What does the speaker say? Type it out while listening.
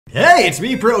Hey, it's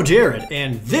me, ProJared,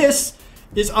 and this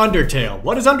is Undertale.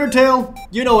 What is Undertale?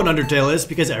 You know what Undertale is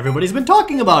because everybody's been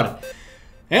talking about it.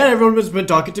 And everyone's been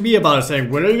talking to me about it,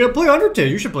 saying, when are you going to play Undertale?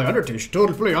 You should play Undertale. You should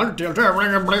totally play Undertale. When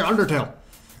are you going to play Undertale?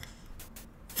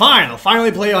 Fine, I'll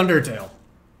finally play Undertale.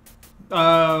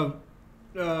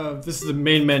 This is the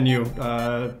main menu.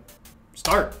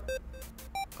 Start.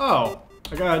 Oh,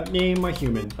 I gotta name my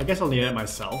human. I guess I'll name it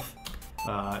myself.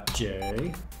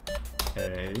 J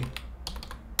A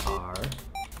R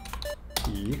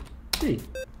E T.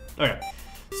 Okay,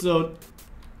 so,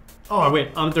 oh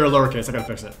wait, they're lowercase. I gotta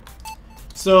fix it.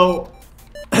 So,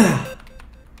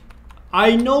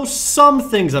 I know some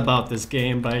things about this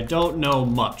game, but I don't know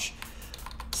much.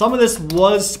 Some of this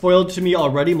was spoiled to me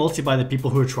already, mostly by the people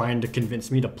who are trying to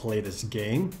convince me to play this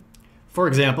game. For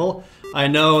example, I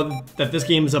know that this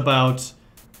game is about,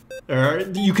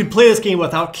 you can play this game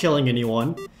without killing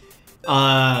anyone.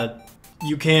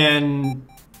 You can,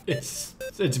 it's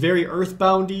very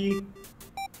Earthboundy,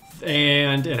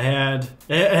 and it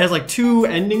has like two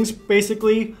endings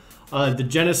basically. The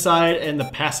genocide and the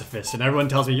pacifist, and everyone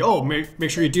tells me, oh, make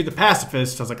sure you do the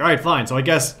pacifist. I was like, alright, fine, so I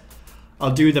guess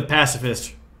I'll do the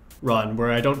pacifist run,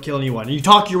 where I don't kill anyone. And you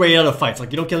talk your way out of fights,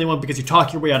 like you don't kill anyone because you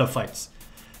talk your way out of fights.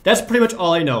 That's pretty much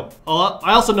all I know.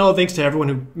 I also know, thanks to everyone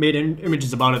who made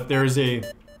images about it, there's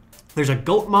a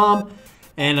goat mom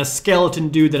and a skeleton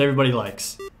dude that everybody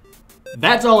likes.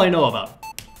 That's all I know about.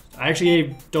 I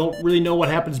actually don't really know what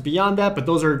happens beyond that, but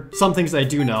those are some things that I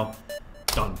do know.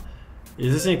 Done.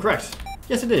 Is this incorrect?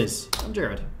 Yes, it is. I'm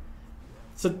Jared.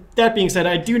 So that being said,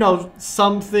 I do know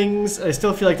some things. I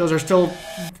still feel like those are still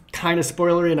kind of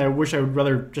spoilery, and I wish I would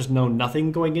rather just know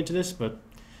nothing going into this, but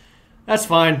that's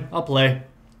fine. I'll play.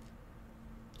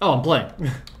 Oh, I'm playing.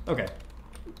 Okay.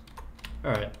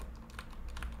 Alright.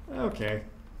 Okay.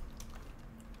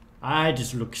 I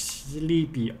just look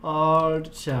sleepy all the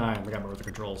time. I got more of the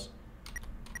controls.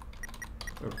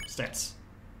 Oh, stats.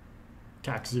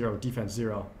 Attack 0, defense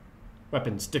 0.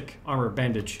 Weapon, stick, armor,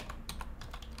 bandage.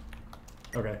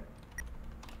 Okay.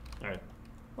 Alright.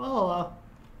 Well,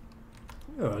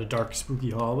 a dark,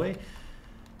 spooky hallway.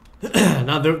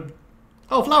 Now the...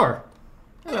 Oh, Flower.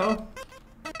 Hello.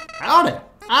 Howdy.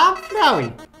 I'm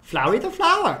Flowey. Flowey the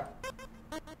flower.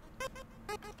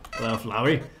 Hello,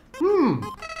 Flowey.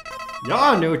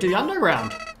 You're new to the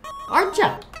underground, aren't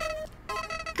ya?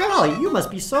 Golly, you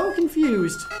must be so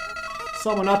confused.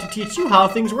 Someone ought to teach you how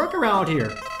things work around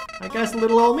here. I guess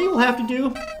little old me will have to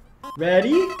do.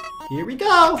 Ready? Here we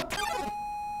go.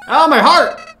 Oh, my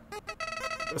heart!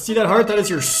 See that heart? That is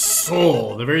your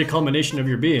soul, the very culmination of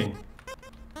your being.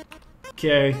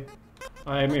 Okay,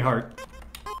 I am a heart.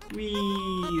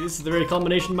 Whee! This is the very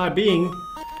culmination of my being.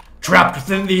 Trapped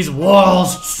within these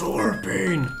walls, solar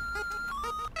pain.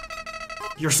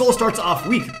 Your soul starts off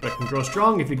weak, but can grow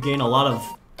strong if you gain a lot of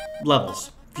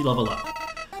levels. If you level up.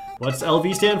 What's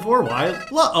LV stand for? Why?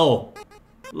 Oh.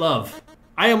 Love.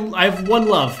 I have one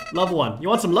love. Love one. You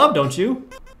want some love, don't you?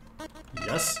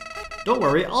 Yes. Don't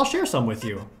worry, I'll share some with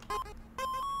you.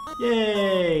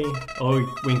 Yay!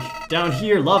 Oh, wink. Down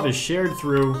here, love is shared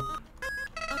through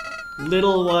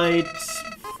little white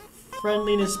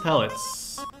friendliness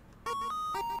pellets.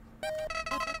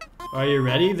 Are you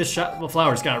ready? The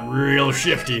flowers got real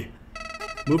shifty.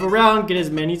 Move around, get as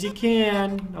many as you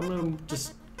can. I'm gonna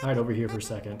just hide over here for a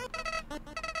second.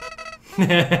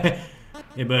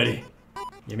 Hey buddy,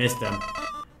 you missed them.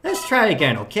 Let's try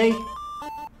again, okay?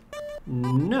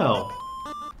 No.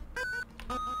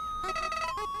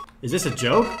 Is this a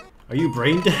joke? Are you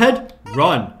brain dead?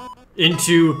 Run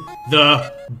into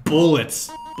the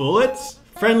bullets. Bullets?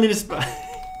 Friendliness.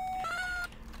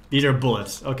 These are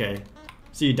bullets. Okay.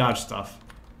 So you dodge stuff.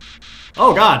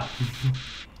 Oh god!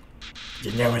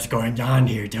 You know what's going on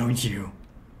here, don't you?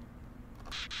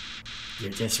 You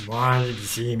just wanted to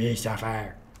see me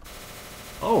suffer.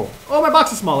 Oh, my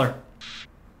box is smaller.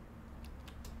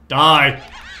 Die.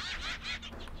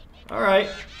 Alright.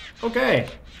 Okay.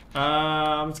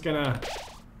 I'm just gonna...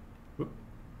 Whoop.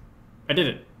 I did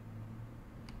it.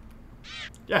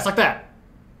 Yes, like that.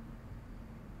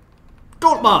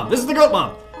 Goat Mom! This is the Goat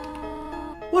Mom!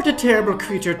 What a terrible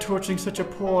creature torturing such a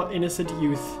poor, innocent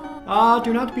youth.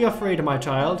 Do not be afraid, my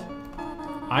child.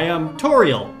 I am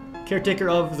Toriel, caretaker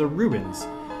of the ruins.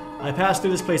 I pass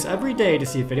through this place every day to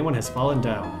see if anyone has fallen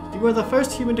down. You are the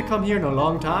first human to come here in a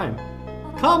long time.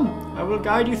 Come, I will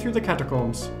guide you through the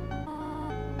catacombs.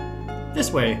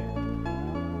 This way.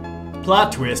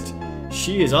 Plot twist.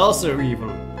 She is also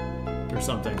evil. Or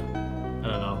something. I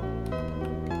don't know.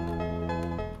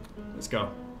 Let's go.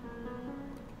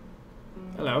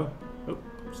 Hello. Oh,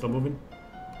 still moving.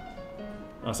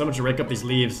 Someone should rake up these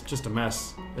leaves. Just a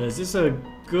mess. Is this a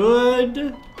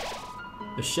good...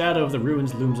 The shadow of the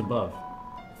ruins looms above,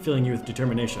 filling you with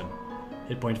determination.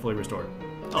 Hit point fully restored.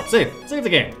 Oh, save! Save the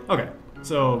game! Okay.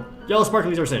 So, yellow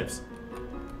sparklies are saves.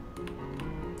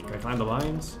 Can I climb the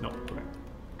lines? No. Okay.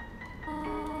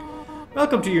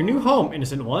 Welcome to your new home,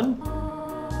 innocent one.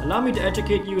 Allow me to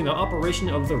educate you in the operation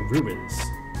of the ruins.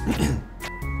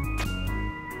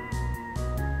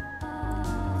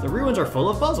 The ruins are full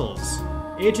of puzzles.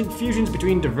 Ancient fusions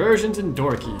between diversions and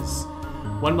door keys.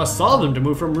 One must solve them to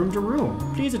move from room to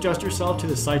room. Please adjust yourself to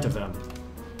the sight of them.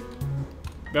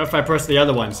 What if I press the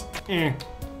other ones? I'm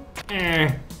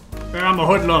a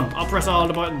hoodlum. I'll press all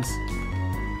the buttons.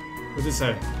 What does it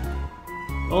say?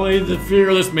 Only the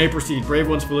fearless may proceed. Brave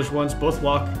ones, foolish ones, both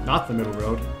walk, not the middle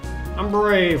road. I'm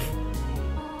brave.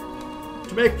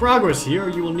 To make progress here,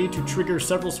 you will need to trigger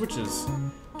several switches.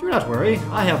 Do not worry,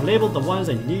 I have labeled the ones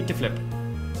that you need to flip.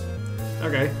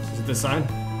 Okay, is it this sign?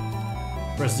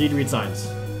 Press Z to read signs.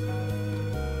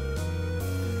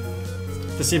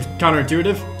 This seems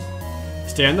counterintuitive.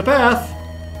 Stay on the path.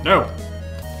 No.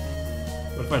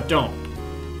 What if I don't?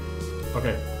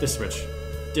 Okay, this switch.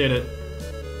 Did it.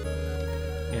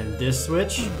 And this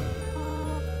switch?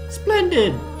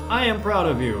 Splendid! I am proud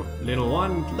of you, little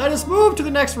one. Let us move to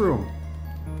the next room.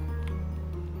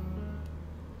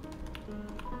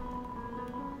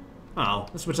 Oh,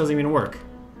 this switch doesn't even work.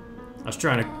 I was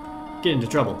trying to get into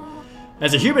trouble.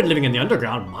 As a human living in the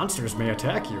underground, monsters may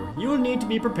attack you. You will need to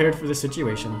be prepared for this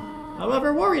situation.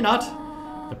 However, worry not.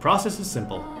 The process is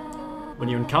simple. When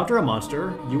you encounter a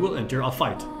monster, you will enter a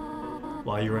fight.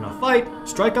 While you're in a fight,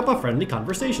 strike up a friendly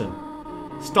conversation.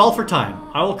 Stall for time.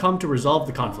 I will come to resolve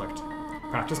the conflict.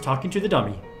 Practice talking to the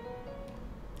dummy.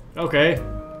 Okay.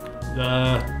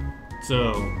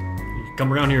 So, you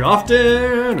come around here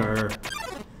often, or...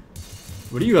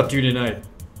 What are you up to tonight?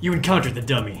 You encountered the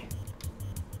dummy.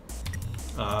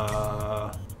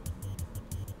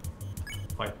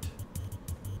 Fight.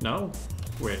 No?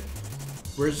 Wait.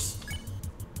 Where's...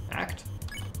 Act?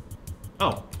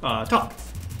 Oh, talk.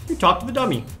 You talk to the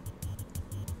dummy.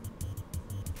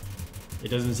 It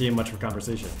doesn't seem much of a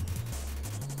conversation.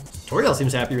 Toriel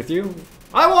seems happy with you.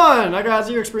 I won! I got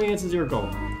 0 experience and 0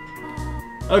 gold.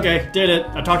 Okay, did it.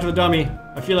 I talked to the dummy.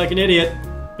 I feel like an idiot,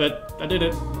 but I did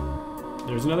it.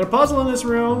 There's another puzzle in this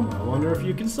room. I wonder if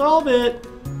you can solve it.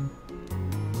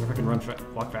 I wonder if I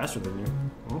can walk faster than you.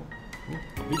 Oh,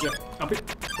 I'll beat you. I'll beat...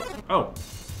 Oh.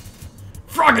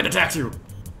 Frogget attacks you!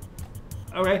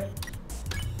 Okay.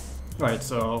 Alright,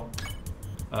 so...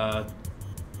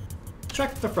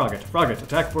 check the Frogget. Frogget,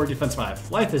 attack 4, defense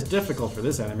 5. Life is difficult for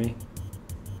this enemy.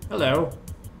 Hello.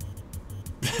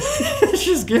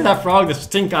 Just give that frog the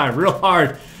stink eye real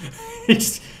hard.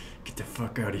 Just get the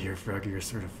fuck out of here, Froggy. You're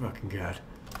sort of fucking god.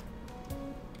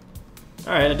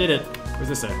 Alright, I did it. What does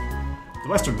this say? The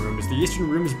western room is the eastern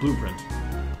room's blueprint.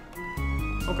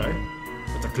 Okay.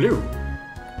 That's a clue.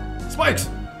 Spikes!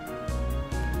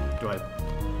 Do I...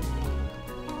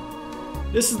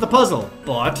 This is the puzzle,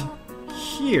 but...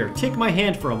 Here, take my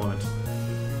hand for a moment.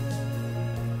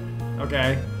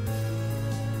 Okay.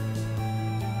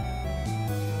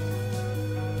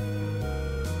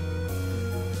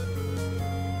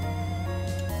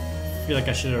 I feel like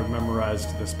I should have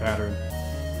memorized this pattern.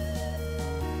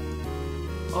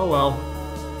 Oh well.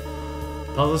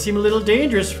 Puzzles seem a little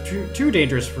dangerous, too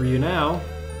dangerous for you now.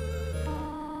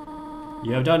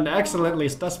 You have done excellently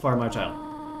thus far, my child.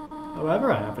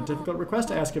 However, I have a difficult request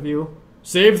to ask of you.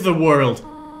 Save the world!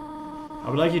 I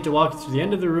would like you to walk to the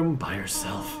end of the room by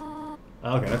yourself.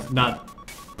 Okay, that's not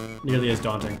nearly as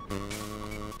daunting.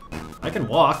 I can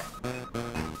walk.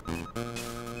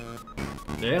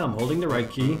 Yeah, I'm holding the right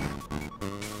key.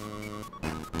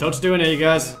 Toad's doing it, you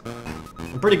guys.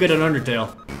 I'm pretty good at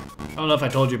Undertale. I don't know if I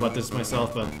told you about this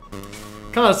myself, but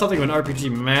kind of something of an RPG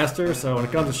master, so when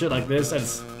it comes to shit like this, I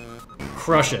just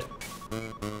crush it.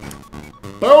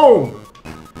 Boom!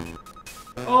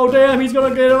 Oh damn, he's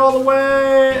gonna get it all the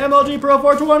way! MLG Pro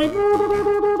 420!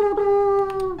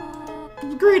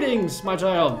 Greetings, my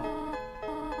child!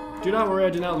 Do not worry, I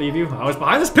did not leave you. I was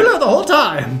behind this pillar the whole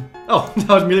time! Oh,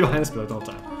 I was merely behind this pillar the whole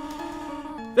time.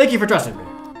 Thank you for trusting me.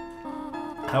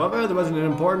 However, there was an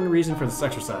important reason for this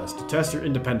exercise, to test your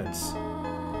independence.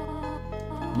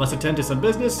 You must attend to some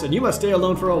business, and you must stay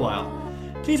alone for a while.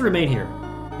 Please remain here.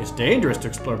 It's dangerous to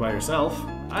explore by yourself.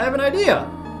 I have an idea!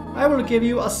 I will give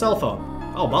you a cell phone.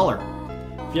 Oh, baller.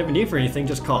 If you have a need for anything,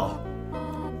 just call.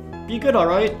 Be good,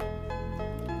 alright?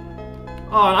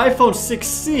 Oh, an iPhone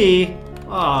 6C?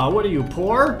 Ah, what are you,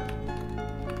 poor?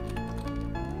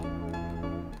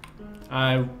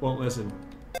 I won't listen.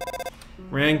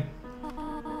 Ring.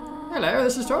 Hello,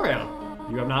 this is Toriel.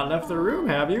 You have not left the room,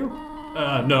 have you?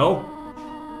 No.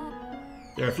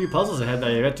 There are a few puzzles ahead that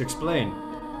I have yet to explain.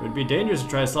 It would be dangerous to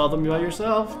try to solve them by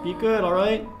yourself. Be good,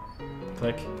 alright?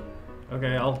 Click.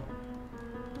 Okay,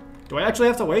 do I actually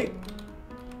have to wait?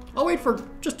 I'll wait for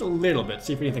just a little bit,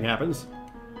 see if anything happens.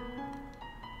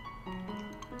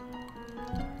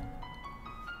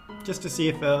 Just to see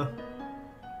if,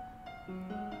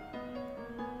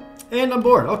 And I'm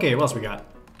bored. Okay, what else we got?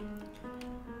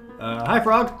 Hi,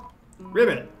 Frog.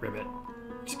 Ribbit.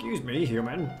 Excuse me,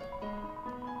 human.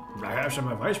 I have some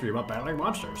advice for you about battling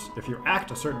monsters. If you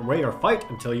act a certain way or fight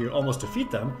until you almost defeat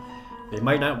them, they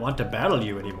might not want to battle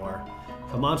you anymore.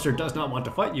 If a monster does not want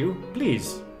to fight you,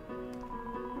 please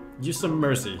use some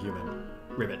mercy, human.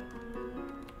 Ribbit.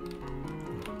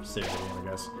 Save the game, I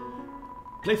guess.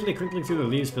 Playfully crinkling through the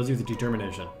leaves fills you with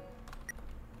determination.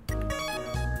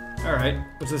 Alright,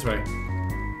 what's this way?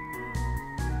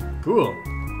 Cool.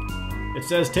 It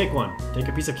says take one. Take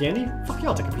a piece of candy? Fuck yeah,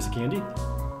 I'll take a piece of candy.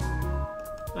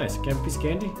 Nice, can I have a piece of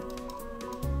candy?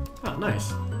 Ah,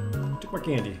 nice. Took more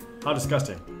candy. How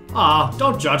disgusting. Ah,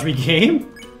 don't judge me,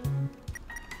 game!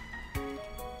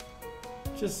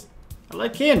 Just, I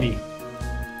like candy.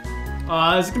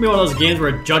 This is gonna be one of those games where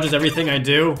it judges everything I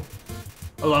do.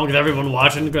 Along with everyone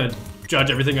watching, gonna judge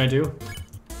everything I do.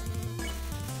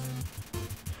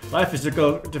 Life is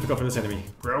difficult for this enemy.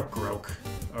 Groke.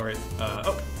 Alright,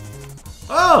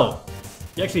 Oh!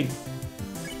 He actually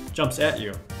jumps at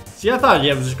you. See, I thought,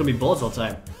 yeah, it was just gonna be bullets all the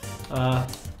time.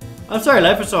 I'm sorry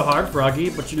life is so hard, Froggy,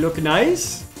 but you look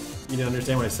nice. You didn't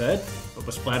understand what I said, but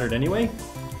was splattered anyway.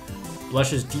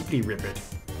 Blushes deeply, Ribbit.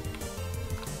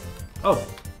 Oh.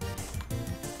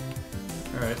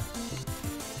 Alright.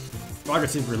 Frogger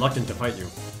seems reluctant to fight you.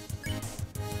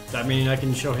 Does that mean I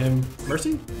can show him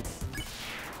mercy?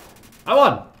 I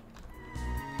won!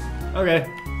 Okay.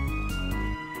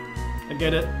 I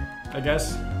get it, I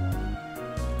guess.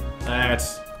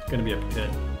 That's gonna be a pit.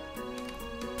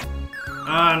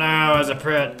 Oh no, it's a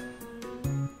pit.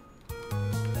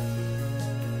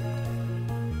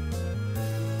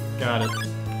 Got it.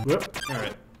 Whoop,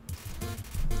 alright.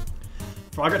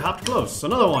 Frogget hopped close,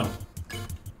 another one.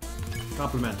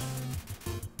 Compliment.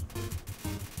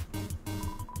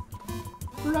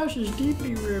 Brushes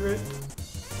deeply, Ribbit.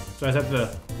 So I just have to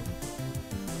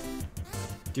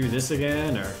do this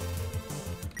again, or?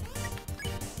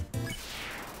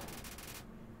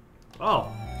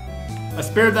 Oh, I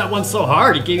spared that one so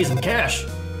hard, he gave me some cash. I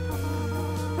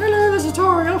learned this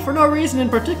tutorial for no reason in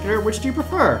particular. Which do you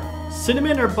prefer?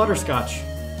 Cinnamon or butterscotch?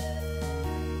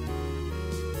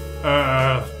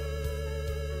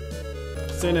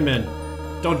 Cinnamon.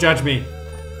 Don't judge me.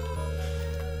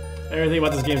 Everything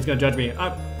about this game is gonna judge me.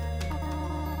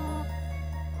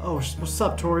 Oh, what's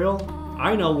up, Toriel?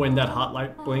 I know when that hot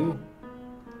light bling.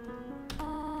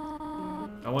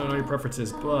 I want to know your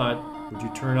preferences, but would you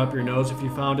turn up your nose if you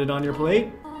found it on your plate?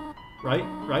 Right,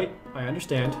 I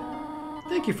understand.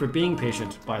 Thank you for being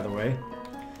patient, by the way.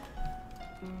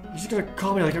 You're just gonna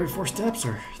call me like every 4 steps,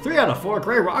 or 3 out of 4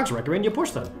 gray rocks recommend you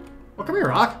push them. Well, come here,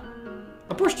 Rock.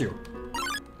 I pushed you.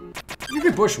 You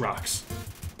can push rocks.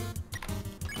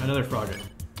 Another frogget.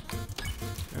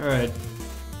 Alright.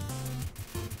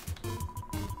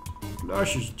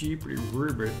 Flush is deeply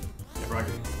Ribbit. Yeah,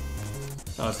 Rocket.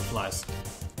 Oh, it's the flies.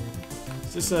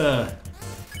 Is this a...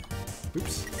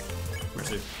 Oops.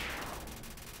 Where's it?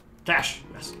 Cash!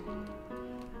 Yes.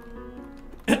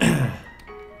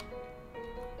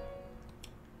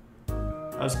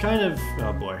 I was kind of...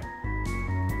 Oh boy.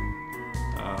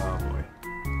 Oh boy.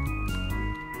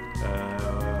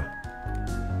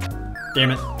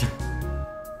 Damn it.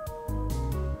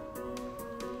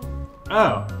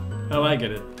 Oh, I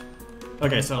get it.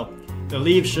 Okay, so the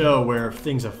leaves show where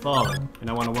things have fallen, and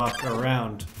I want to walk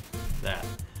around that.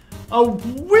 Oh,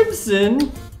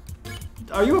 Whimson!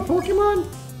 Are you a Pokemon?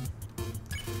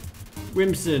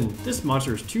 Whimson, this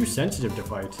monster is too sensitive to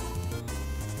fight.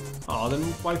 Oh, then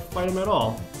why fight him at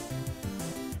all?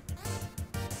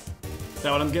 Is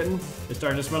that what I'm getting? It's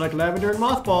starting to smell like lavender and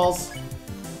mothballs.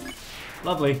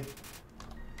 Lovely.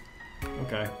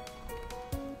 Okay.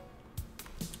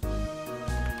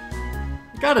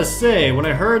 Gotta say, when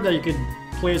I heard that you could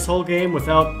play this whole game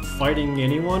without fighting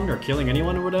anyone or killing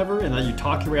anyone or whatever, and that you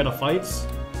talk your way out of fights,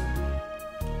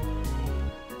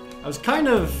 I was kind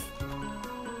of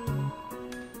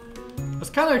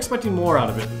expecting more out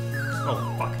of it.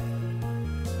 Oh, fuck.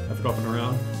 I have to go up and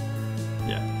around.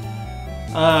 Yeah.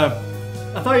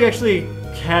 I thought you actually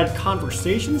had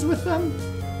conversations with them,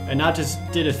 and not just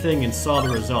did a thing and saw the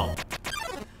result.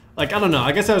 Like, I don't know,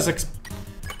 I guess I was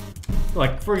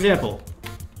like, for example,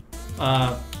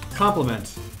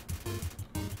 compliment.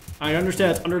 I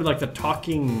understand it's under like the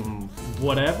talking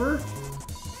whatever,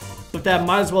 but that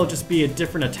might as well just be a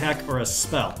different attack or a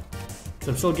spell.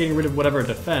 So I'm still getting rid of whatever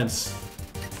defense,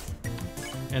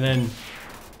 and then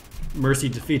Mercy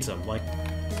defeats them. Like,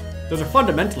 those are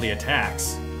fundamentally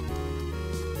attacks.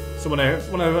 So when I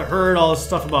heard all this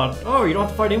stuff about, oh, you don't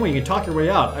have to fight anyone, you can talk your way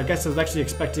out, I guess I was actually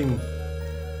expecting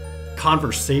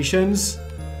conversations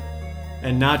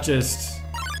and not just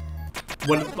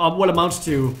what amounts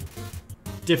to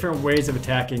different ways of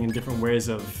attacking and different ways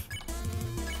of,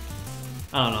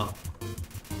 I don't know,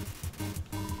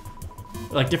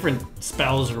 like different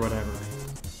spells or whatever.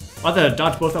 I thought I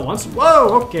dodged both at once.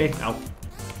 Whoa, okay. Ow.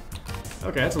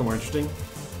 Okay, that's a little more interesting.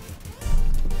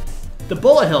 The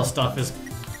bullet hell stuff is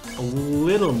a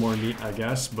little more neat, I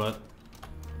guess, but...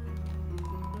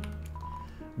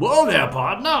 Whoa there,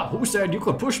 partner! Who said you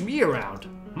could push me around?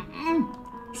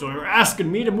 So you're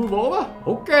asking me to move over?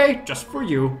 Okay, just for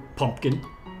you, pumpkin.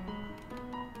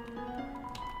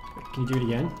 Wait, can you do it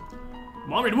again?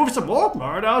 Want me to move some more?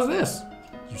 Alright, how's this?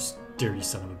 You dirty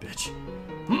son of a bitch.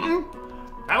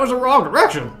 That was the wrong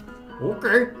direction.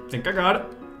 Okay, think I got it.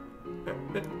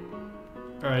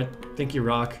 Alright, thank you,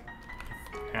 Rock.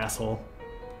 Asshole.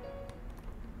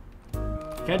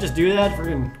 Can't just do that?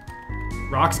 Friggin'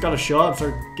 Rock's gotta show up and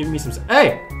start giving me some...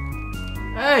 Hey!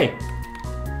 Hey!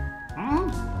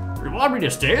 You want me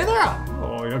to stay there?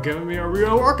 Oh, you're giving me a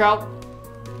real workout.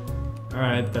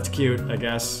 Alright, that's cute, I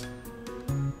guess.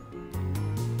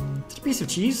 Just a piece of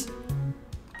cheese?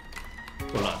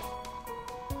 Hold on.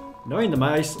 Knowing the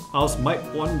mouse might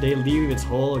one day leave its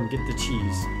hole and get the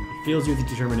cheese. It fills you with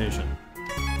determination.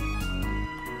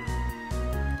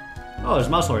 Oh, there's a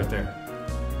mouse hole right there.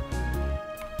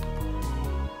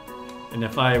 And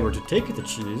if I were to take the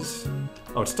cheese...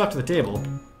 Oh, it's stuck to the table.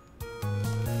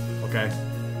 Okay.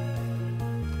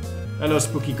 Hello,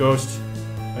 spooky ghost.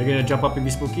 Are you gonna jump up and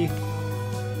be spooky?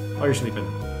 Oh, you're sleeping.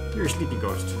 You're a sleepy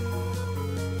ghost.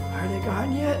 Are they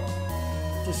gone yet?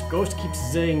 This ghost keeps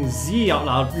saying Z out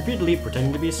loud repeatedly,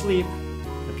 pretending to be asleep.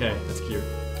 Okay, that's cute.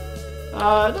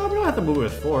 No, we don't have to move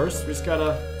with force. We just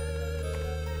gotta...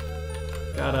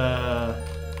 Alright,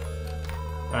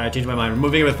 I changed my mind. We're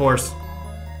moving it with force.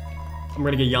 I'm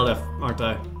gonna get yelled at, aren't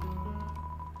I?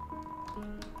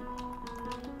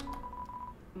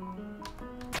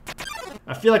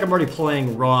 I feel like I'm already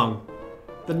playing wrong.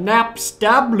 The Nap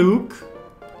Stab Luke.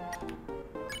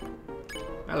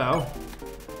 Hello.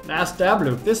 Nap Stab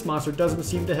Luke. This monster doesn't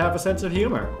seem to have a sense of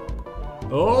humor.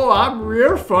 Oh, I'm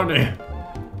real funny.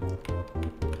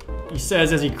 He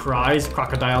says as he cries,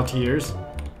 crocodile tears.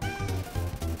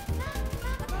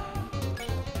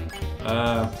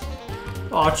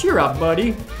 Aw, cheer up,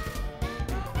 buddy.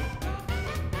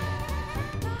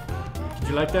 Did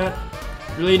you like that?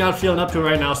 Really not feeling up to it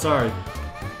right now, sorry.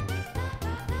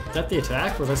 Is that the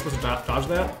attack? Was I supposed to dodge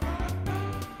that?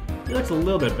 He looks a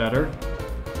little bit better.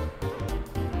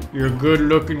 You're a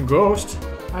good-looking ghost.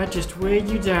 I just weighed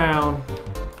you down.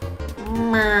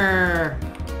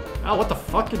 Oh, what the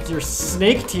fuck is your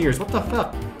snake tears? What the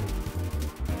fuck?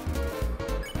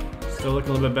 Still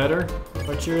looking a little bit better? If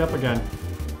I cheer you up again.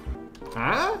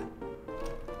 Huh?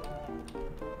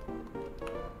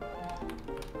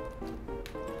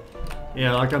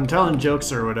 Yeah, like I'm telling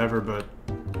jokes or whatever, but...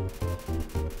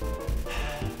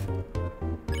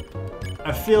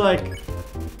 I feel like...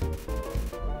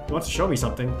 He wants to show me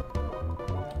something.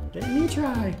 Let me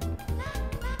try.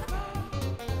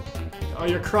 Oh,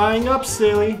 you're crying up,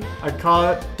 silly. I call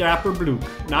it Dapper Bloop.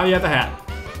 Now you have a hat.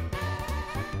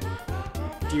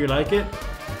 Do you like it?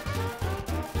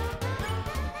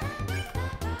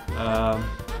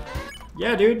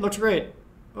 Yeah, dude, looks great.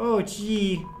 Oh,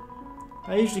 gee.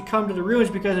 I usually come to the ruins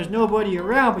because there's nobody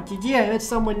around, but yeah, that's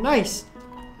someone nice.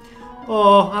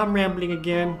 Oh, I'm rambling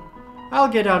again. I'll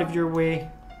get out of your way.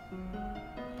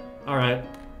 Alright.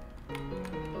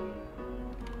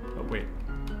 Oh, wait.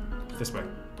 This way.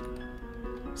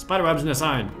 Spiderwebs in a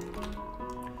sign.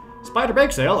 Spider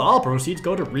bake sale. All proceeds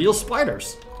go to real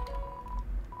spiders.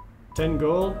 10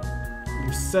 gold.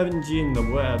 You're 7G in the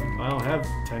web. I don't have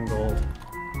 10 gold.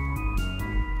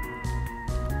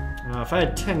 If I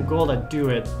had 10 gold, I'd do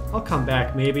it. I'll come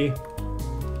back, maybe.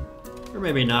 Or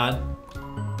maybe not.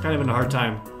 Kind of in a hard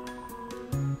time.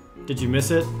 Did you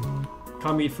miss it?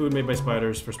 Come eat food made by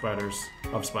spiders for spiders.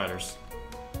 Of spiders.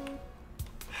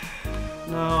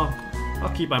 No,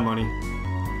 I'll keep my money.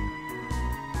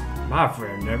 My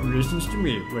friend never listens to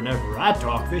me. Whenever I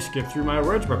talk, they skip through my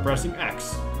words by pressing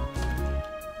X.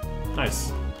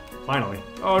 Nice. Finally.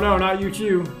 Oh no, not you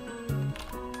too.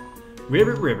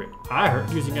 Ribbit, ribbit. I heard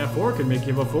using F4 can make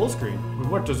you a full screen. But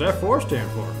what does F4 stand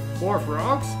for? 4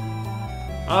 frogs?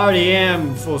 I already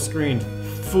am full screened.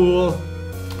 fool.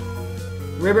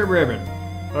 Ribbit.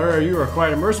 You are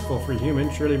quite a merciful free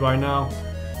human, surely by now.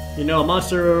 You know a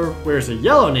monster wears a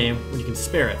yellow name when you can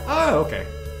spare it. Oh, okay.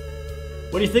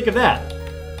 What do you think of that?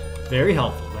 Very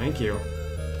helpful, thank you.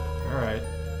 Alright.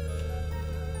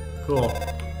 Cool.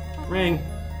 Ring.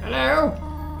 Hello?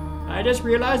 I just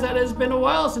realized that it's been a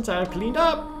while since I've cleaned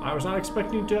up. I was not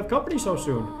expecting to have company so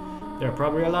soon. There are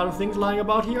probably a lot of things lying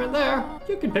about here and there.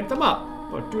 You can pick them up,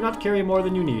 but do not carry more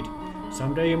than you need.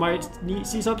 Someday you might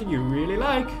see something you really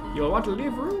like. You'll want to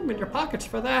leave room in your pockets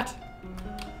for that.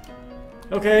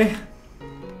 Okay.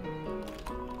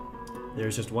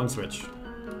 There's just one switch.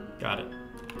 Got it.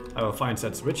 I will find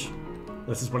said switch.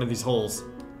 This is one of these holes.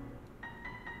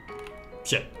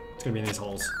 Shit. It's gonna be in these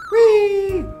holes.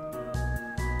 Whee!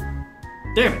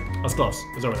 Damn it! I was close.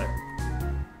 It was over there.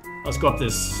 Let's go up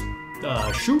this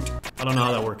chute. I don't know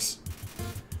how that works.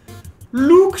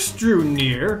 Luke's drew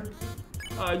near.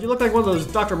 You look like one of those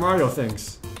Dr. Mario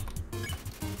things.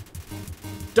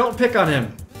 Don't pick on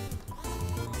him.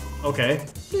 Okay.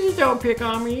 Please don't pick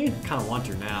on me. I kinda want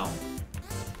to now.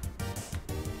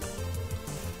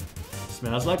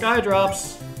 Smells like eye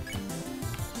drops.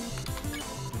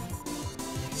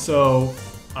 So,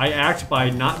 I act by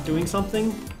not doing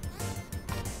something?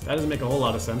 That doesn't make a whole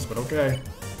lot of sense, but okay.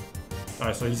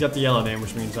 Alright, so he's got the yellow name,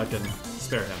 which means I can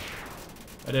spare him.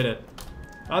 I did it.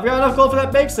 I've got enough gold for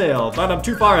that bake sale, but I'm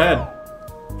too far ahead.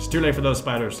 It's too late for those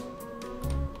spiders.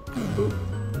 Ooh.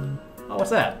 Oh, what's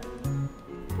that?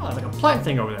 Oh, there's like a plant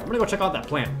thing over there. I'm gonna go check out that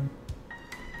plant.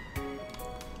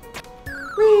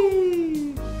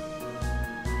 Whee!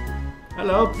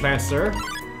 Hello, plant sir.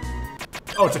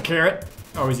 Oh, it's a carrot.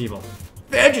 Oh, he's evil.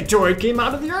 Vegetoid came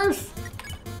out of the earth!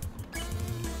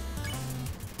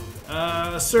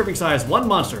 Serving size, 1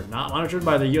 monster, not monitored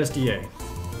by the USDA.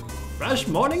 Fresh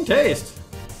morning taste.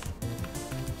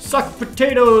 Suck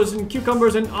potatoes and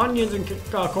cucumbers and onions and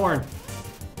corn.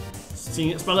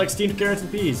 Smell like steamed carrots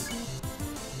and peas.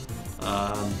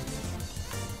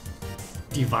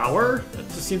 Devour? That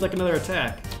just seems like another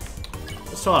attack.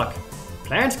 Let's talk.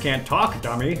 Plants can't talk,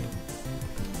 dummy.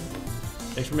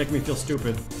 Thanks for making me feel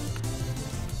stupid.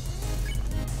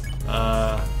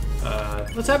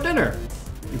 Let's have dinner.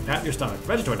 You pat your stomach.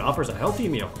 Vegetoid offers a healthy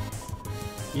meal.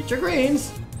 Eat your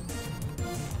greens.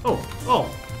 Oh,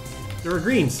 there are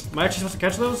greens. Am I actually supposed to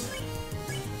catch those?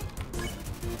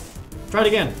 Try it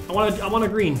again. I want a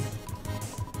green.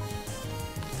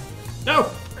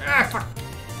 No! Ah, fuck.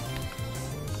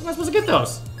 How am I supposed to get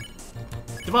those?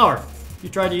 Devour. You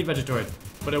tried to eat Vegetoid,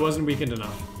 but it wasn't weakened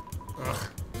enough. Ugh.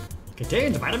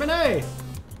 Contains vitamin A.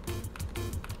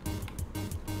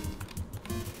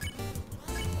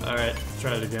 Alright,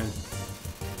 try it again.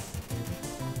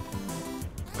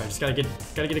 Alright, just gotta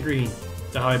get a green.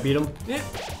 Is that how I beat him? Yeah.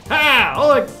 Ha!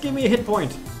 Oh, give me a hit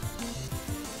point.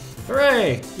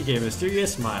 Hooray! He gave a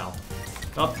mysterious smile.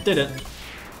 Oh, did it.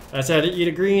 I said eat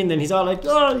a green, then he's all like,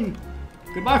 oh,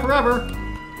 goodbye forever.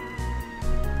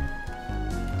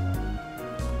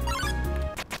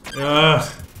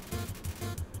 Ugh.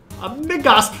 A big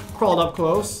gasp crawled up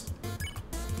close.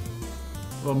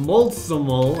 A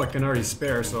Moldsumol I can already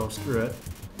spare, so screw it.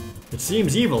 It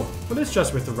seems evil, but it's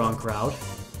just with the wrong crowd.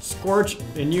 Scorch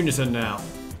in unison now.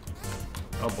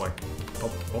 Oh boy.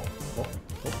 Oh.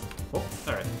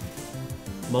 Alright.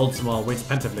 Moldsumol waits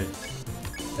pensively.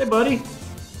 Hey buddy.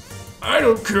 I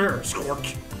don't care,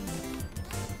 Scorch.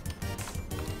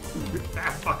 Ah,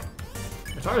 fuck.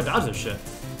 It's hard to dodge this shit.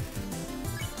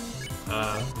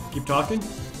 Keep talking?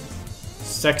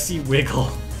 Sexy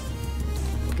wiggle.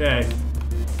 Okay.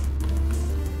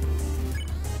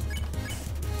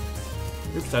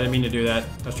 Oops, I didn't mean to do that.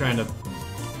 I was trying to...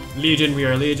 Legion, we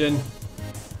are Legion.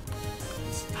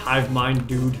 Hive mind,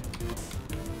 dude.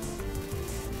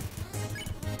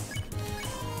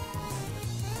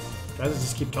 Guys,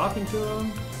 just keep talking to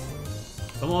him.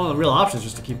 Some of the real options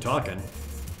just to keep talking.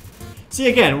 See,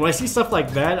 again, when I see stuff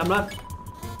like that, I'm not...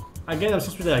 Again, I'm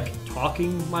supposed to be like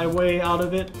talking my way out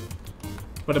of it,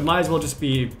 but it might as well just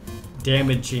be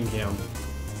damaging him.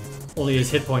 Only his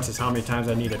hit points is how many times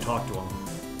I need to talk to him.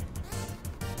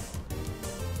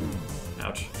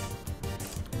 Ouch.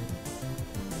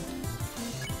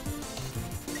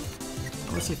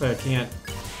 Let's see if I can't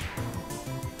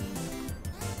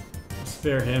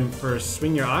spare him first.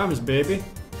 Swing your arms, baby.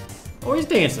 Oh, he's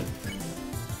dancing.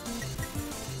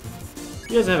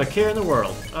 He doesn't have a care in the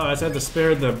world. Oh, I just had to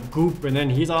spare the goop, and then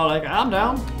he's all like, I'm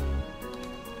down.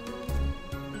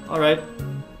 Alright.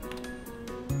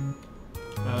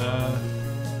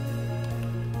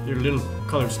 Your little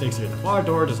colored snakes here. The far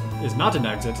door is not an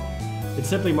exit. It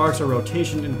simply marks a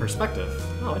rotation in perspective.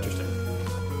 Oh, interesting.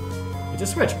 It's a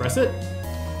switch. Press it.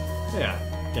 Yeah.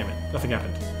 Damn it, nothing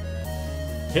happened.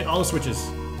 Hit all the switches.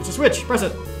 It's a switch, press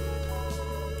it.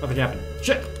 Nothing happened.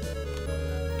 Shit.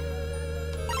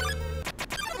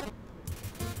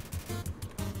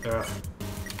 Ugh.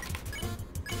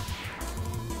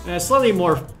 And a slightly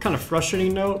more kind of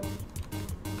frustrating note.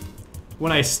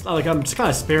 When I'm just kind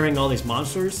of sparing all these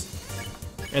monsters,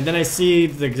 and then I see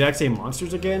the exact same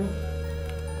monsters again.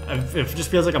 It just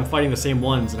feels like I'm fighting the same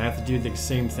ones, and I have to do the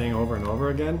same thing over and over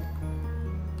again.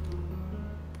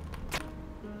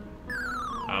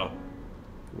 Oh.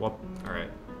 Whoop. Alright.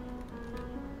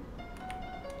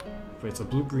 Wait, so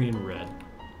blue, green, red.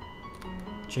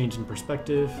 Change in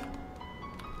perspective.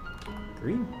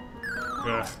 Green?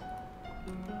 Ugh.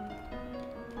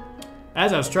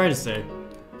 As I was trying to say,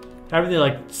 having to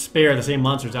like spare the same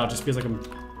monsters out just feels like I'm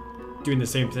doing the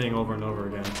same thing over and over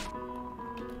again.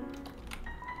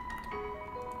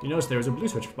 You notice there was a blue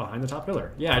switch behind the top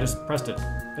pillar. Yeah, I just pressed it.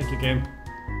 Thank you, game.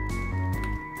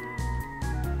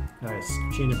 Nice.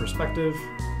 Change in perspective.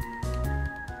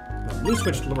 The blue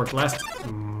switch worked last.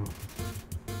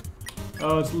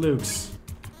 Oh, it's Luke's.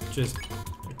 Just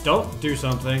don't do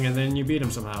something and then you beat him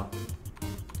somehow.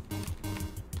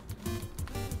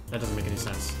 That doesn't make any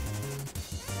sense.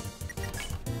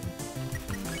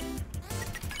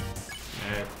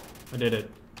 Alright, I did it.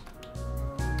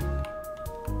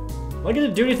 Am I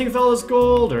gonna do anything with all this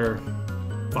gold, or...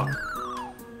 Fuck.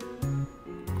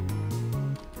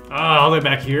 Ah, all the way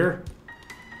back here?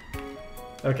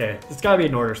 Okay, it's gotta be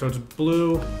in order, so it's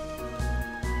blue.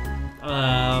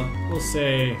 We'll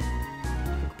say...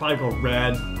 We'll probably go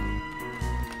red.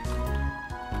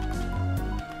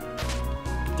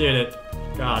 Did it.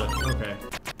 Got it, okay.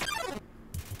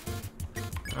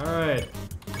 Alright.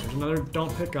 There's another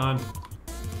don't pick on.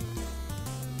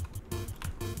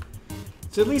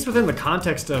 So at least within the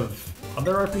context of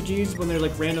other RPGs, when they're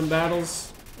like random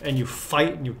battles, and you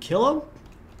fight and you kill them,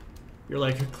 you're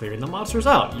like clearing the monsters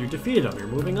out. You defeated them, you're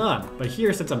moving on. But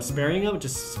here, since I'm sparing them, it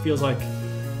just feels like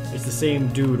it's the same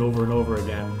dude over and over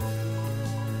again.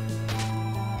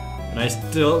 And I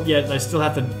still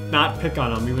have to not pick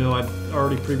on him, even though I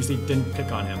already previously didn't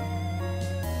pick on him.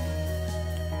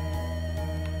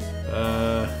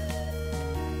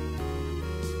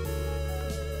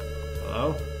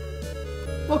 Hello?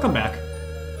 Welcome back.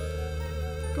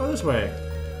 Go this way.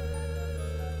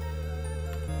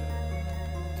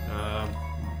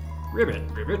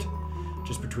 Ribbit.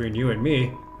 Just between you and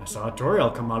me, I saw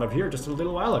Toriel come out of here just a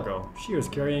little while ago. She was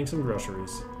carrying some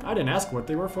groceries. I didn't ask what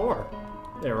they were for.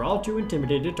 They were all too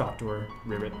intimidated to talk to her,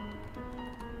 Ribbit.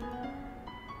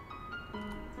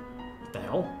 What the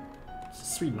hell? It's a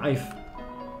sweet knife.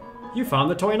 You found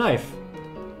the toy knife.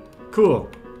 Cool.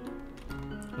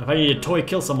 If I need a toy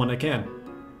kill someone, I can.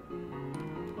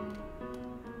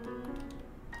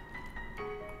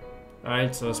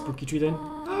 Alright, so a spooky tree then.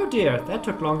 Oh dear, that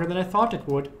took longer than I thought it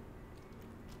would.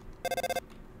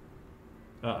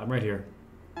 I'm right here.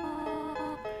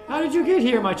 How did you get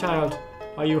here, my child?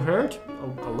 Are you hurt?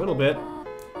 A little bit.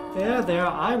 There,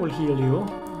 I will heal you.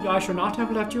 I should not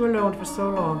have left you alone for so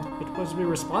long. It was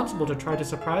irresponsible to try to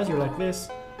surprise you like this.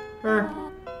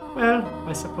 Well,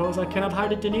 I suppose I cannot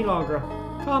hide it any longer.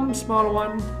 Come, small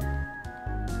one.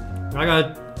 I got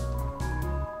it.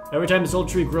 Every time this old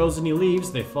tree grows any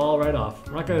leaves, they fall right off.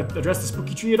 We're not gonna address the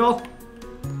spooky tree at all?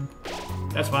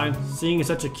 That's fine. Seeing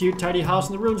such a cute, tidy house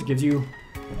in the ruins gives you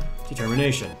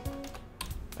determination.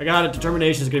 I got it.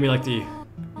 Determination is gonna be like the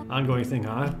ongoing thing,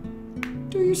 huh?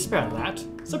 Do you smell that?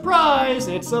 Surprise!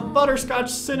 It's a butterscotch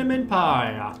cinnamon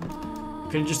pie.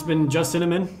 Could have just been just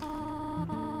cinnamon.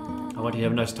 I want you to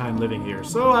have a nice time living here,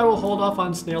 so I will hold off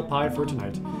on snail pie for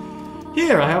tonight.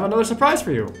 Here, I have another surprise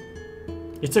for you.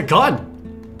 It's a gun.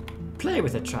 Play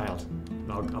with it, child.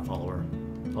 I'll follow her.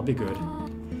 I'll be good.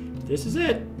 This is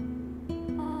it.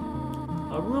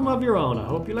 A room of your own. I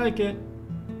hope you like it.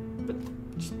 But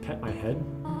just pet my head.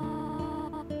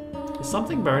 Is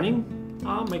something burning?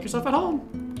 Make yourself at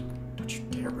home. Don't you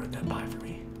dare run that by for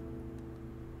me.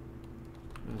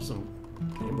 There's some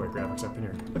Game Boy graphics up in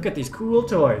here. Look at these cool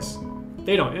toys.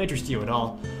 They don't interest you at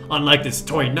all. Unlike this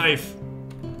toy knife.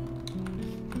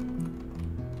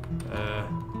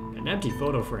 An empty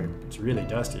photo frame. It's really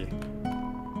dusty.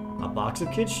 A box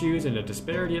of kids' shoes in a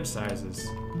disparity of sizes.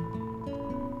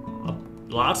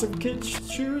 Lots of kids'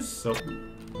 shoes? So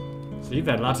you've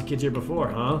had lots of kids here before,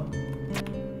 huh?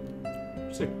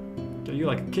 Are you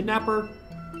like a kidnapper?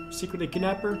 Secretly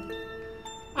kidnapper?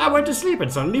 I went to sleep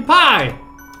and suddenly pie!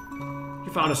 You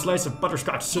found a slice of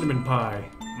butterscotch cinnamon pie.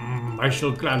 I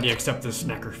shall gladly accept this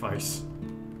sacrifice.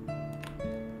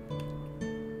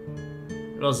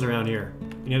 What else is around here?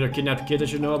 Any other kidnapped kids I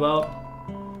should know about?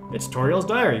 It's Toriel's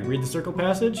diary. Read the circle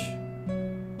passage.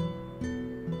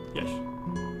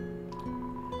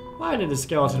 Why did the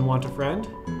skeleton want a friend?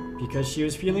 Because she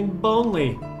was feeling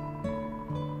lonely.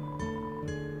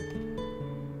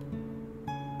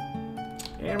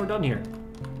 And we're done here.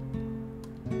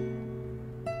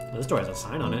 This door has a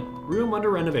sign on it. Room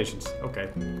under renovations. Okay.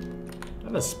 Do I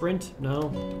have a sprint?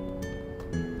 No.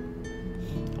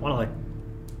 I want to, like,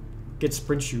 get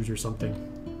sprint shoes or something.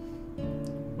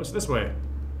 What's this way?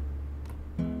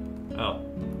 Oh.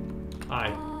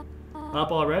 Hi.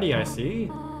 Up already, I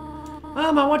see. I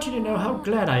want you to know how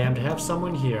glad I am to have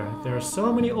someone here. There are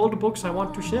so many old books I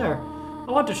want to share.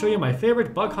 I want to show you my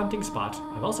favorite bug hunting spot.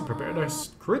 I've also prepared a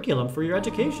curriculum for your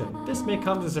education. This may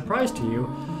come as a surprise to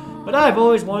you, but I've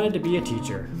always wanted to be a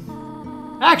teacher.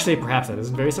 Actually, perhaps that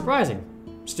isn't very surprising.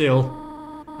 Still,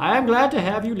 I am glad to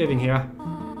have you living here.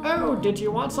 Oh, did you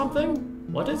want something?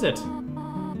 What is it?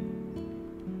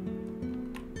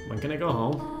 When can I go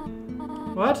home?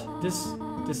 What? This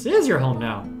is your home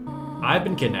now. I've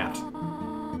been kidnapped.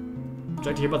 Would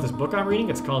you like to hear about this book I'm reading?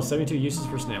 It's called 72 Uses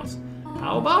for Snails.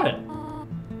 How about it?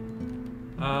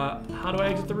 How do I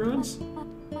exit the ruins?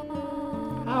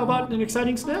 How about an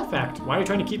exciting snail fact? Why are you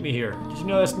trying to keep me here? Did you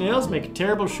know that snails make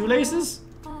terrible shoelaces?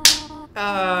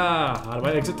 How do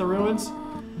I exit the ruins?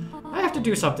 I have to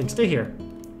do something. Stay here.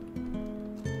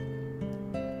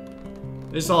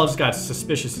 This all just got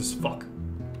suspicious as fuck.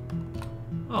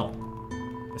 Oh.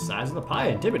 The size of the pie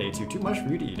intimidates you too much for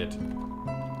you to eat it.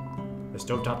 The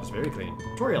stovetop is very clean.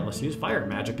 Tutorial must use fire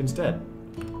magic instead.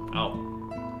 Oh.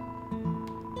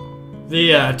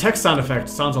 The text sound effect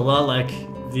sounds a lot like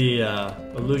the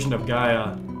Illusion of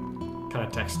Gaia kind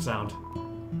of text sound.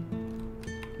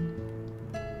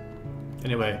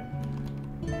 Anyway.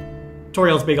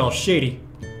 Tutorial's being all shady.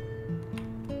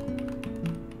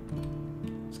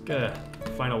 Let's go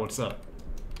find out what's up.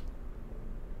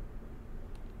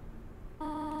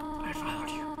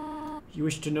 You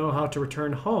wish to know how to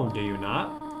return home, do you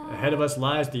not? Ahead of us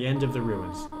lies the end of the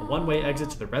ruins, a one-way exit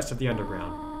to the rest of the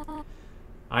underground.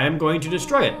 I am going to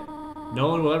destroy it. No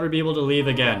one will ever be able to leave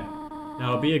again.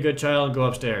 Now be a good child and go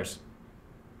upstairs.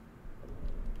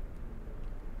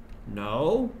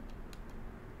 No?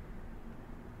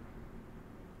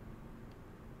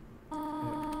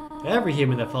 Every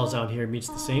human that falls down here meets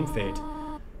the same fate.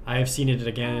 I have seen it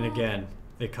again and again.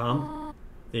 They come,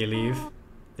 they leave,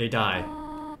 they die.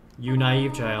 You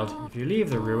naive child, if you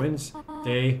leave the ruins,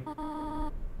 they,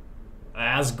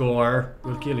 Asgore,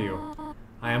 will kill you.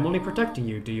 I am only protecting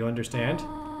you, do you understand?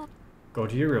 Go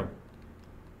to your room.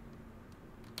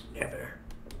 Never.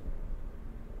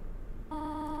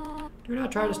 Do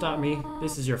not try to stop me.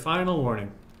 This is your final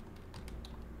warning.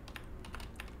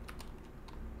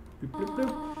 Bloop, bloop,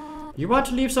 bloop. You want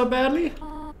to leave so badly?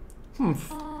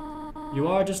 Humph. You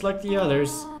are just like the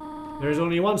others. There's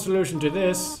only one solution to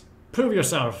this. Prove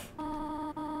yourself.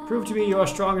 Prove to me you are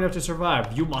strong enough to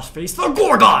survive. You must face the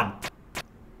Gorgon!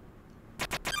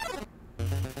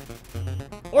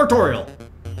 Or Toriel.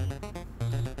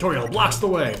 Toriel blocks the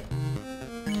way.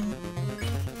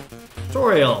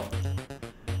 Toriel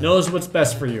knows what's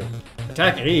best for you.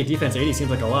 Attack 80, defense 80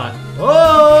 seems like a lot.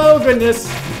 Oh, goodness.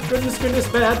 Goodness, goodness,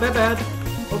 bad, bad, bad.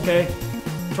 Okay.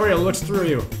 Toriel looks through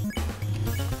you.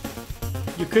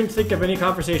 You couldn't think of any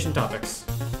conversation topics.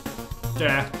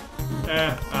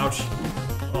 Ouch.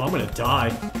 Oh, I'm gonna die.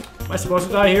 Am I supposed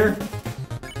to die here?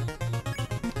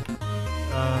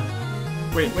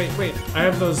 Wait. I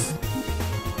have those...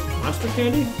 Monster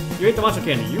candy? You ate the monster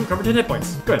candy. You recovered 10 hit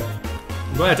points. Good.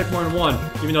 I'm glad I took more than one,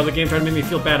 even though the game tried to make me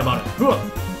feel bad about it.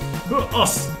 Oh,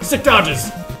 sick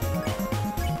dodges!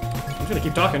 I'm just gonna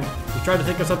keep talking. He tried to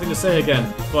think of something to say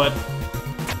again, but...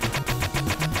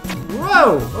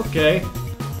 Whoa! Okay.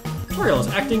 Toriel is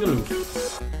acting aloof.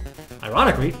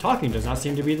 Ironically, talking does not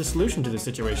seem to be the solution to this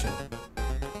situation.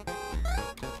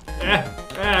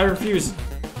 I refuse.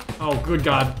 Oh, good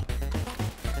God.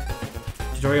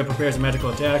 Tutorial prepares a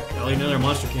magical attack. I'll eat another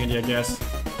monster candy, I guess.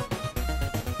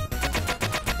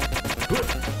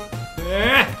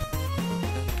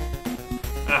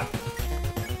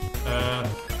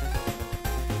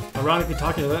 Ironically,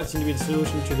 talking does not seem to be the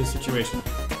solution to this situation.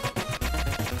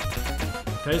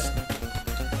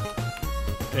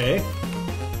 Okay.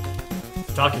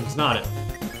 Talking is not it.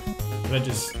 Can I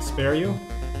just spare you?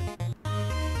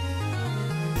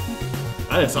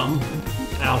 I did something.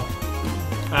 Ow.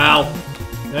 Ow.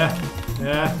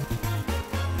 Yeah.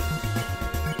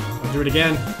 I'll do it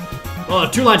again. Oh,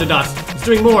 2 lines of dots. It's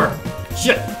doing more.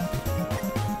 Shit.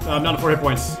 I'm down to 4 hit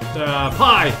points.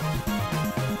 Pie.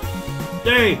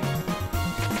 Yay.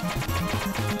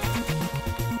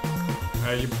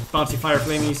 You bouncy fire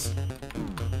flamies.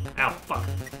 Ow, fuck.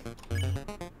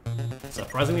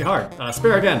 Surprisingly hard.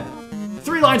 Spare again.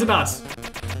 3 lines of dots.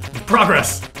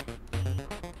 Progress.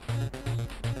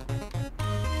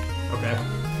 Okay.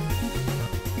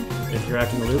 If you're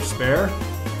acting aloof, spare.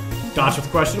 Dodge with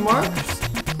question marks.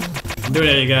 I'm doing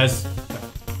it, you guys.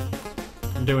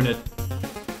 I'm doing it.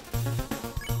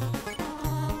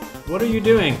 What are you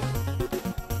doing?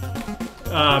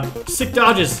 Sick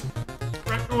dodges.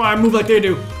 Oh, I move like they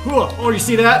do. Oh, you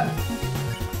see that?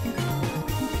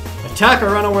 Attack or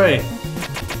run away.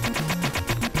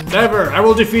 Never. I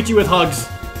will defeat you with hugs.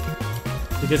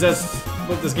 Because that's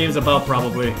what this game's about,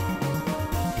 probably.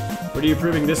 What are you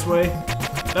proving this way?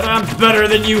 That I'm better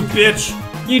than you, bitch!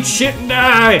 Eat shit and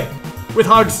die! With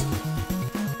hugs.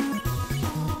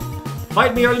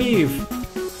 Fight me or leave.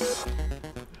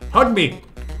 Hug me.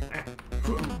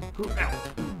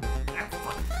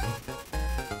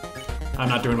 I'm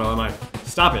not doing well, am I?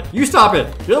 Stop it. You stop it!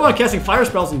 You're the one casting fire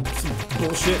spells and some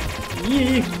bullshit.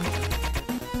 Yee.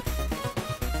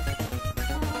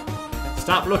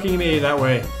 Stop looking at me that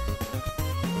way.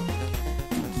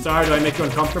 Sorry, do I make you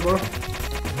uncomfortable?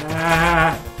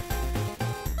 Ah.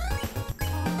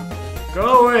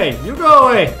 Go away! You go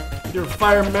away! With your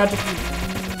fire magic.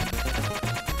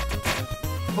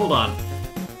 Hold on.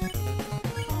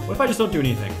 What if I just don't do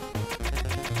anything?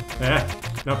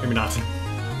 Nope, maybe not.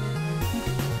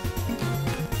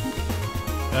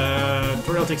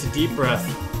 Toriel takes a deep breath.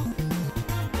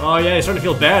 Oh yeah, you're starting to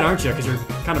feel bad, aren't you? Because you're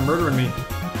kind of murdering me.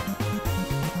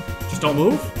 Just don't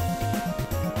move?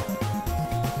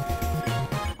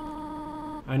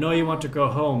 I know you want to go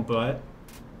home, but...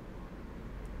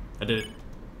 I did it.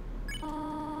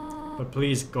 But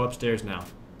please, go upstairs now.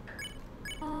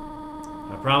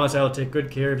 I promise I will take good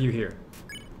care of you here.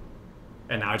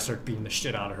 And now I start beating the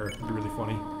shit out of her. It'd be really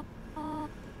funny.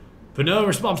 But no,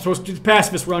 I'm supposed to do the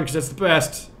pacifist run because that's the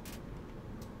best.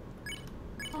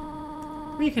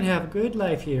 We can have a good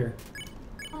life here.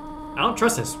 I don't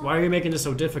trust this. Why are you making this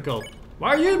so difficult?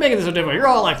 Why are you making this so difficult? You're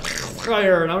all like,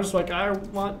 fire, and I'm just like, I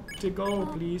want to go,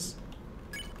 please.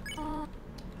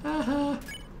 Haha.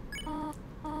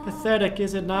 Pathetic,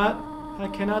 is it not? I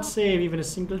cannot save even a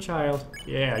single child.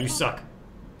 Yeah, you suck.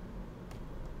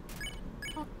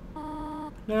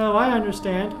 No, I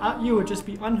understand. You would just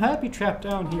be unhappy trapped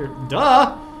down here.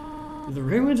 Duh! The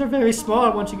ruins are very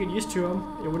small once you get used to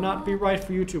them. It would not be right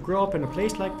for you to grow up in a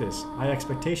place like this. My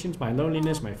expectations, my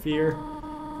loneliness, my fear.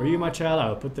 For you, my child, I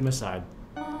will put them aside.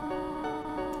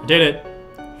 I did it.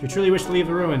 If you truly wish to leave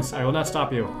the ruins, I will not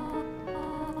stop you.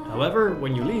 However,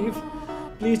 when you leave,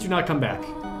 please do not come back.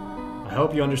 I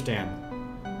hope you understand.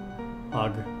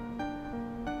 Hug.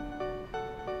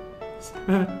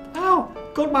 Ow!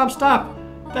 Goat Mom, stop!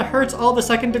 That hurts all the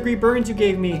second-degree burns you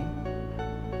gave me.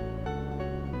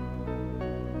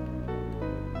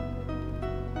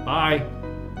 Bye.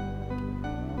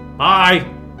 Bye!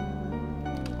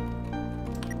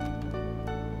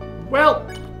 Well,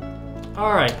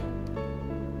 alright.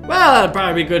 Well, that'd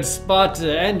probably be a good spot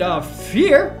to end off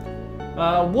here.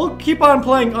 We'll keep on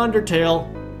playing Undertale.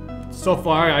 So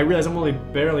far, I realize I'm only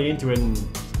barely into it, and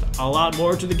a lot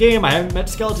more to the game. I haven't met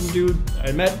Skeleton Dude.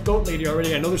 I met Goat Lady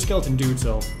already. I know there's Skeleton Dude,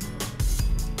 so...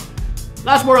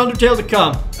 Lots more Undertale to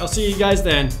come. I'll see you guys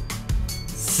then.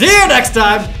 See you next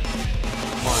time!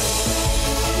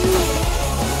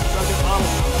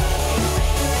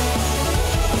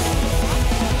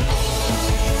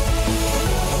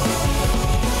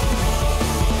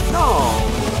 No!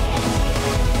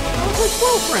 That was his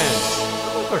girlfriend!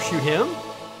 I'm not gonna shoot him.